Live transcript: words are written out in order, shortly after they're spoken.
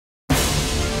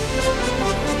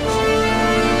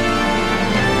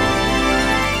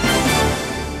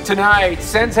Tonight,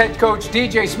 Sens head coach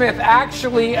DJ Smith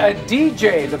actually a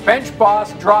DJ, the bench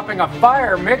boss dropping a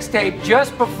fire mixtape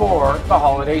just before the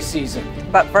holiday season.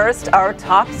 But first, our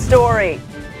top story.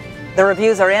 The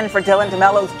reviews are in for Dylan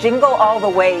DeMello's Jingle All the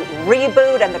Way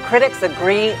reboot, and the critics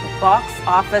agree, box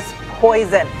office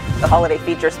poison. The holiday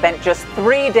feature spent just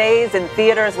 3 days in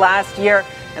theaters last year,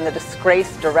 and the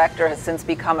disgraced director has since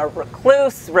become a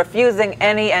recluse, refusing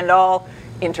any and all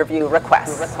interview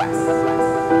requests.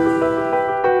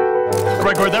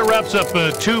 Right, Gord, that wraps up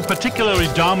two particularly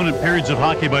dominant periods of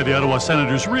hockey by the Ottawa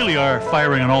Senators. Really are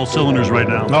firing on all cylinders right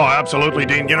now. No, absolutely,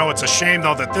 Dean. You know, it's a shame,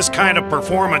 though, that this kind of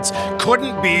performance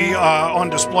couldn't be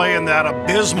on display in that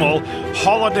abysmal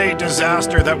holiday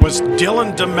disaster that was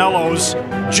Dylan DeMello's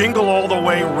Jingle All the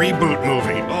Way reboot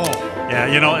movie. Oh. Yeah,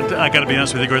 you know, I got to be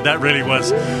honest with you, Gord, that really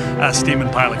was a steaming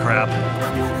pile of crap.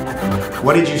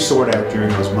 What did you sort out during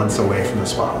those months away from the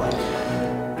spotlight?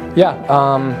 Yeah,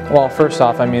 well, first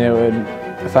off, I mean,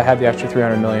 if I had the extra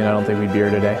 $300 million, I don't think we'd be here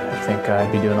today. I think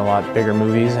I'd be doing a lot bigger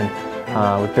movies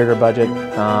and with bigger budget,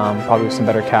 probably with some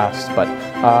better casts. But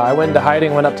I went into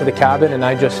hiding, went up to the cabin, and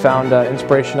I just found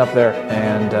inspiration up there.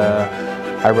 And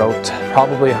I wrote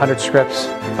probably 100 scripts,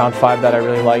 found 5 that I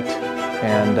really liked,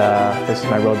 and this is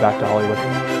my road back to Hollywood.